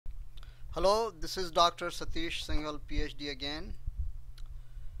Hello, this is Dr. Satish Singhal, PhD again.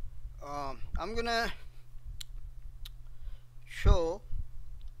 I'm gonna show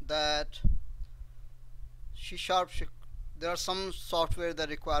that C Sharp, there are some software that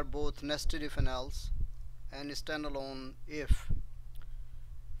require both nested if and else and standalone if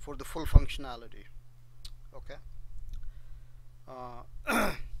for the full functionality. Okay.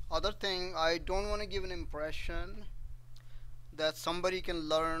 Other thing, I don't want to give an impression that somebody can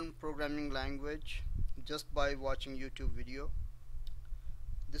learn programming language just by watching YouTube video.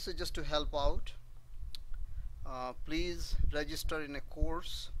 This is just to help out. Please register in a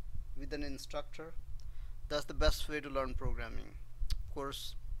course with an instructor. That's the best way to learn programming. Of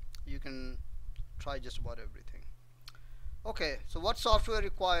course, you can try just about everything. Okay, so what software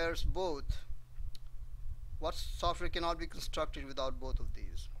requires both? What software cannot be constructed without both of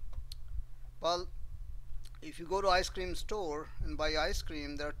these? Well, if you go to ice cream store and buy ice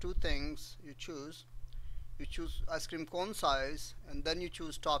cream, there are two things you choose. You choose ice cream cone size and then you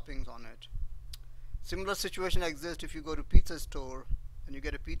choose toppings on it. Similar situation exists if you go to pizza store and you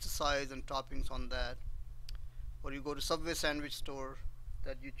get a pizza size and toppings on that, or you go to Subway sandwich store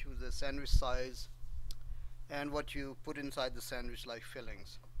that you choose a sandwich size and what you put inside the sandwich like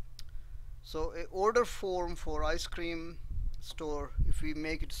fillings. So a order form for ice cream store, if we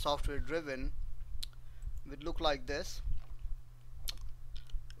make it software driven, would look like this.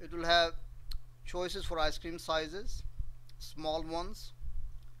 It will have choices for ice cream sizes, small ones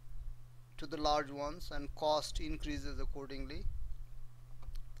to the large ones, and cost increases accordingly.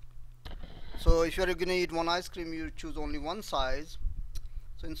 So if you're going to eat one ice cream, you choose only one size.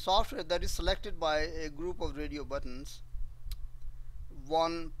 So in software, that is selected by a group of radio buttons.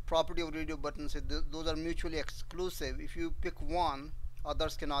 One property of radio buttons is those are mutually exclusive. If you pick one,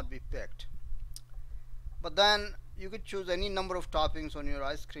 others cannot be picked. But then you could choose any number of toppings on your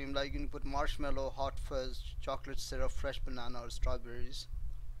ice cream, like you can put marshmallow, hot fuzz, chocolate syrup, fresh banana, or strawberries.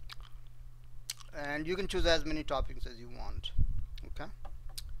 And you can choose as many toppings as you want. Okay.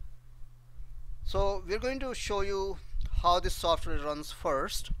 So we're going to show you how this software runs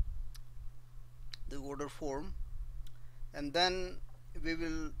first, the order form, and then we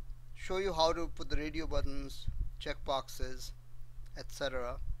will show you how to put the radio buttons, checkboxes,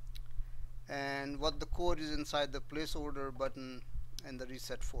 etc., and what the code is inside the place order button and the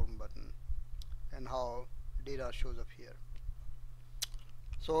reset form button, and how data shows up here.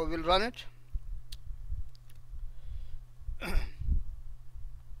 So we'll run it. It's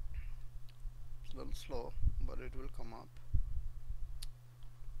a little slow, but it will come up.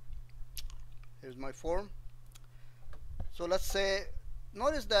 Here's my form. So let's say,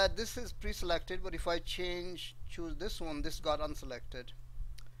 notice that this is pre-selected, but if I choose this one, this got unselected.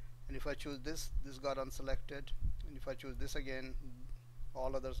 And if I choose this got unselected. And if I choose this again,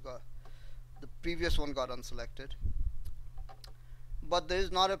 all others got, the previous one got unselected. But there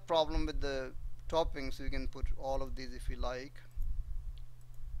is not a problem with the toppings. You can put all of these if you like,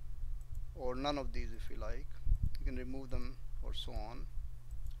 or none of these if you like. You can remove them or so on.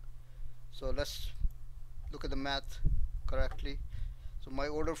 So let's look at the math correctly. So my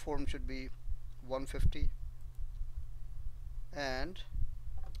order form should be 150, and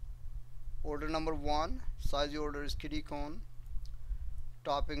order number 1, size order is kitty cone,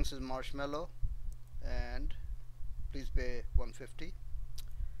 toppings is marshmallow, and please pay 150.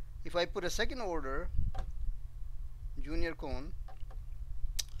 If I put a second order, junior cone,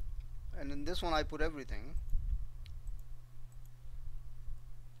 and in this one I put everything,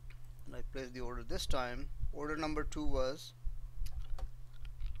 and I place the order this time, order number 2 was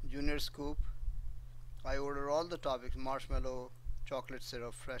junior scoop. I order all the toppings, marshmallow, chocolate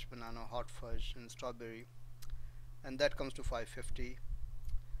syrup, fresh banana, hot fudge, and strawberry, and that comes to 550.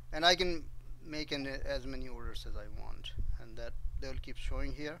 And I can make as many orders as I want, and that they will keep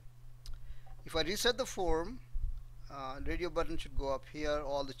showing here. If I reset the form, radio button should go up here,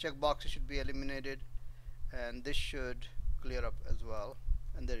 all the check boxes should be eliminated, and this should clear up as well,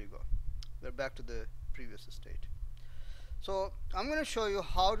 and there you go, we're back to the previous state. So I'm going to show you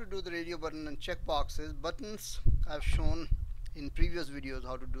how to do the radio button and check boxes. Buttons I've shown in previous videos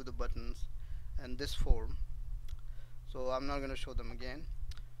how to do the buttons and this form, so I'm not going to show them again.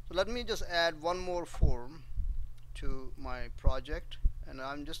 So let me just add one more form to my project, and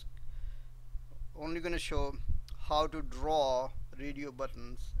I'm just only going to show how to draw radio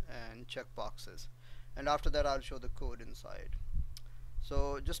buttons and check boxes, and after that I'll show the code inside.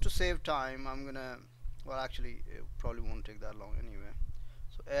 So just to save time, I'm gonna, well, actually it probably won't take that long anyway.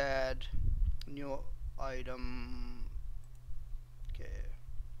 So add new item. Okay,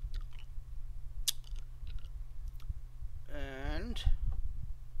 and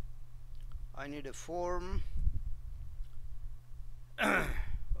I need a form. Okay.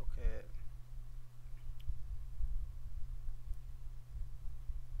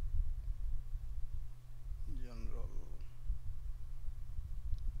 General.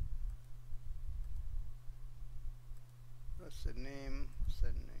 That's the name.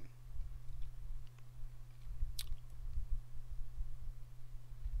 Set name.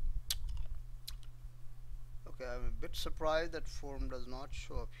 Okay, I'm a bit surprised that form does not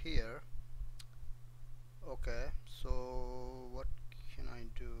show up here. Okay, so what can I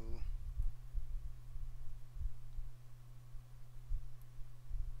do?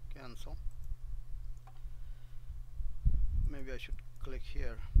 Cancel. Maybe I should click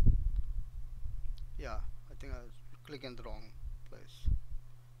here. Yeah, I think I was clicking the wrong place.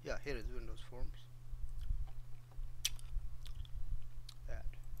 Yeah, here is Windows Forms. Add.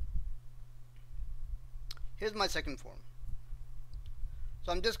 Here's my second form.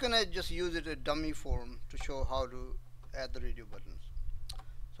 So I'm just gonna use it a dummy form to show how to add the radio buttons.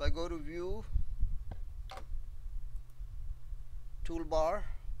 So I go to View, Toolbar.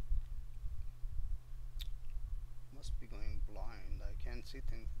 Must be going blind. I can't see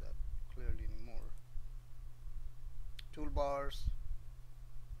things that clearly anymore. Toolbars,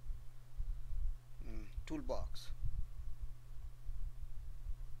 Toolbox.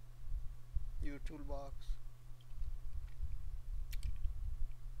 View Toolbox.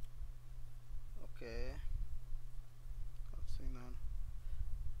 Okay. Let's see now.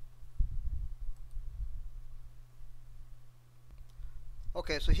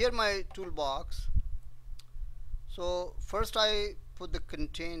 Okay, so here my toolbox. So first I put the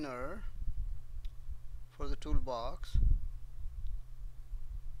container for the toolbox,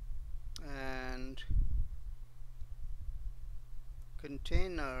 and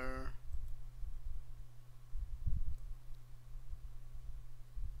container,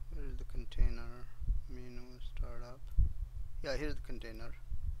 where is the container? Menu, startup. Yeah, here's the container.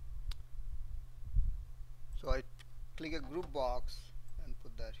 So I click a group box and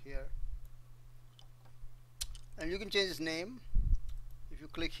put that here, and you can change its name. If you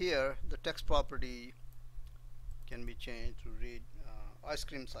click here, the text property can be changed to read ice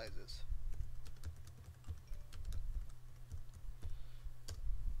cream sizes.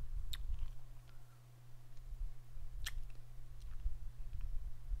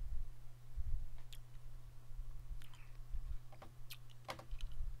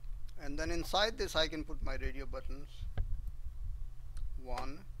 And then inside this I can put my radio buttons.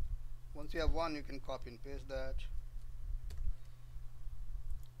 One. Once you have one, you can copy and paste that.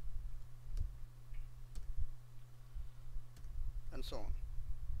 And so on.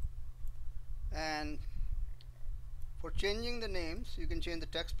 And for changing the names, you can change the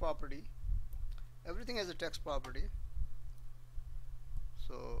text property. Everything has a text property.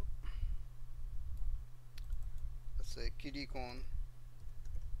 So let's say kiddie cone.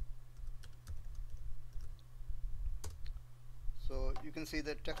 So you can see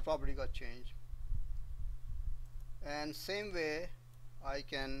the text property got changed. And same way, I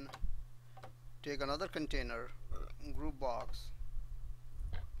can take another container, group box,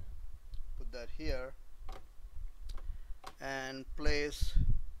 put that here, and place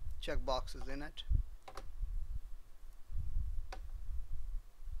checkboxes in it.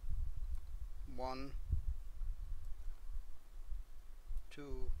 1,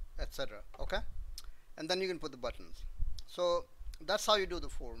 2, etc. Okay, and then you can put the buttons. So that's how you do the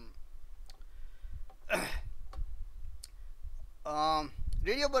form.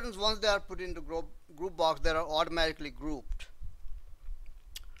 Radio buttons, once they are put into group box, they are automatically grouped.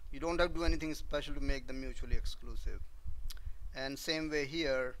 You don't have to do anything special to make them mutually exclusive. And same way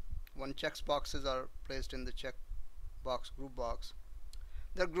here, when checkboxes are placed in the checkbox group box,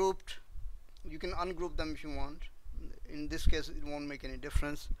 they're grouped. You can ungroup them if you want. In this case, it won't make any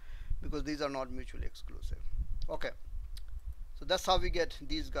difference because these are not mutually exclusive. Okay, so that's how we get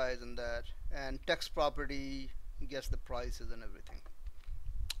these guys and that, and text property gets the prices and everything.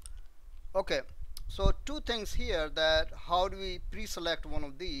 Okay, so two things here, that how do we pre-select one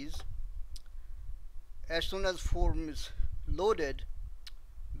of these. As soon as form is loaded,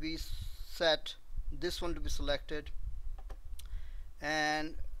 we set this one to be selected,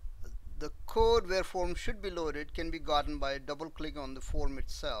 and the code where form should be loaded can be gotten by double clicking on the form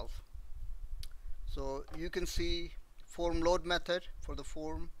itself. So you can see form load method for the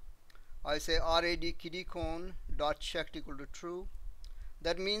form. I say rad kiddie cone dot checked equal to true.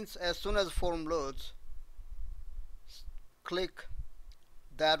 That means as soon as form loads, click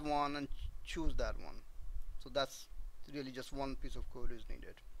that one and choose that one. So that's really just one piece of code is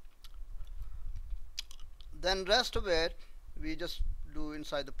needed. Then rest of it we just do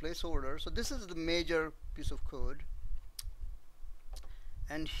inside the placeholder. So this is the major piece of code,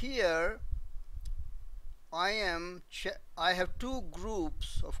 and here I have two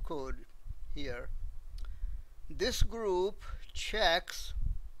groups of code here. This group checks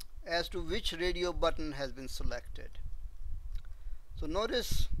as to which radio button has been selected. So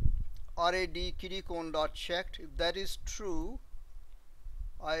notice rad kittycone.checked. If that is true,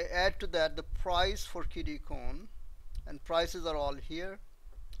 I add to that the price for kittycone, and prices are all here.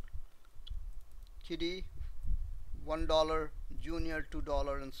 Kitty $1, Junior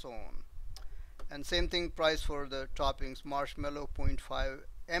 $2, and so on. And same thing, price for the toppings. Marshmallow 0.5,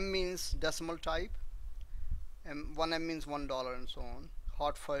 M means decimal type, and 1M means $1, and so on.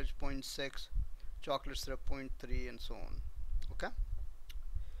 Hot fudge 0.6, chocolate syrup 0.3, and so on. Okay,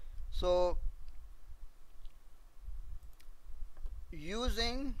 so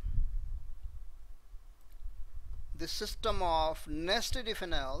using the system of nested if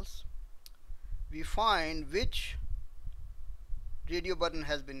and else, we find which radio button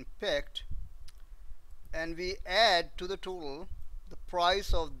has been picked, and we add to the total the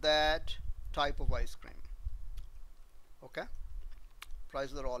price of that type of ice cream. Okay,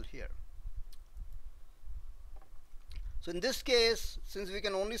 prices are all here. So in this case, since we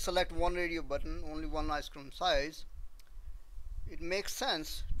can only select one radio button, only one ice cream size, it makes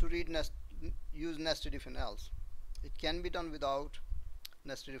sense to use nested if and else. It can be done without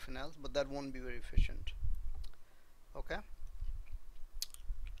nested if and else, but that won't be very efficient. Okay,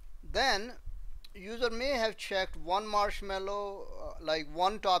 then user may have checked one marshmallow, like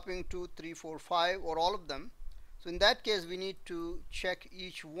one topping, 2, 3, 4, 5, or all of them. So in that case, we need to check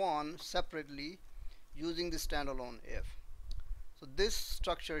each one separately using the standalone if. So this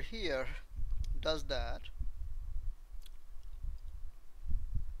structure here does that.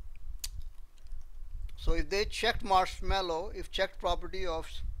 So if they checked marshmallow, if checked property of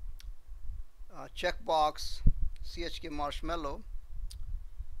checkbox chk marshmallow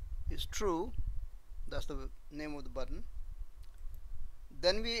is true, that's the name of the button,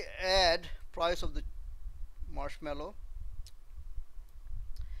 then we add price of the marshmallow.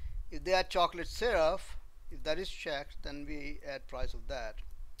 If they add chocolate syrup, if that is checked, then we add price of that.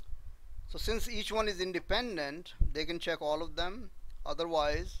 So since each one is independent, they can check all of them.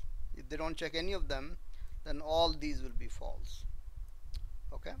 Otherwise, if they don't check any of them, then all these will be false.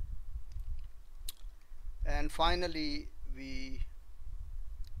 Okay, and finally we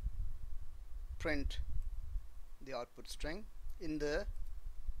print the output string in the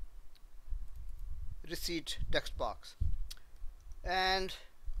receipt text box. And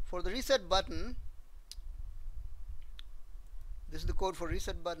for the reset button, this is the code for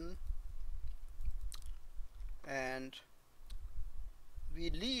reset button, and we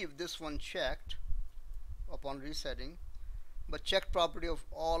leave this one checked upon resetting, but checked property of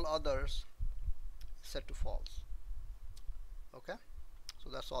all others set to false. Okay, so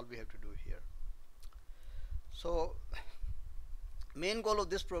that's all we have to do here. So main goal of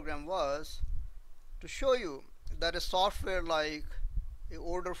this program was to show you that a software like a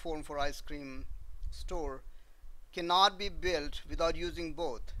order form for ice cream store cannot be built without using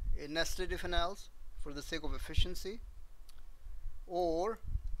both a nested if and else for the sake of efficiency,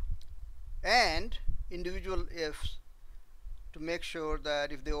 and individual ifs to make sure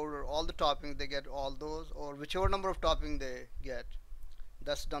that if they order all the toppings, they get all those, or whichever number of toppings they get.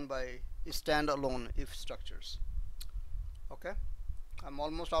 That's done by standalone if structures. Okay, I'm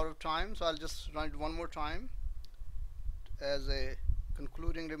almost out of time, so I'll just run it one more time as a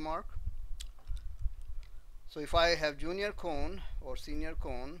concluding remark. So if I have junior cone or senior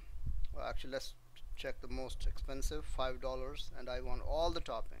cone, well, actually let's check the most expensive, $5, and I want all the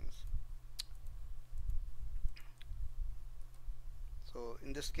toppings. So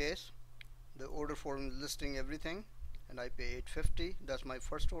in this case, the order form is listing everything, and I pay $8.50. That's my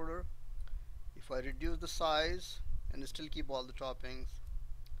first order. If I reduce the size and still keep all the toppings,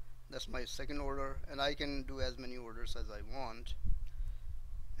 that's my second order, and I can do as many orders as I want.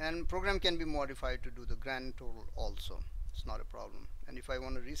 And program can be modified to do the grand total also. It's not a problem. And if I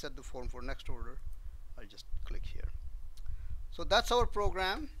want to reset the form for next order, I just click here. So that's our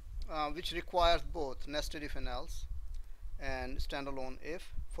program, which requires both nested if and else and standalone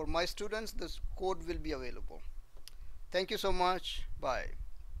if. For my students, this code will be available. Thank you so much. Bye.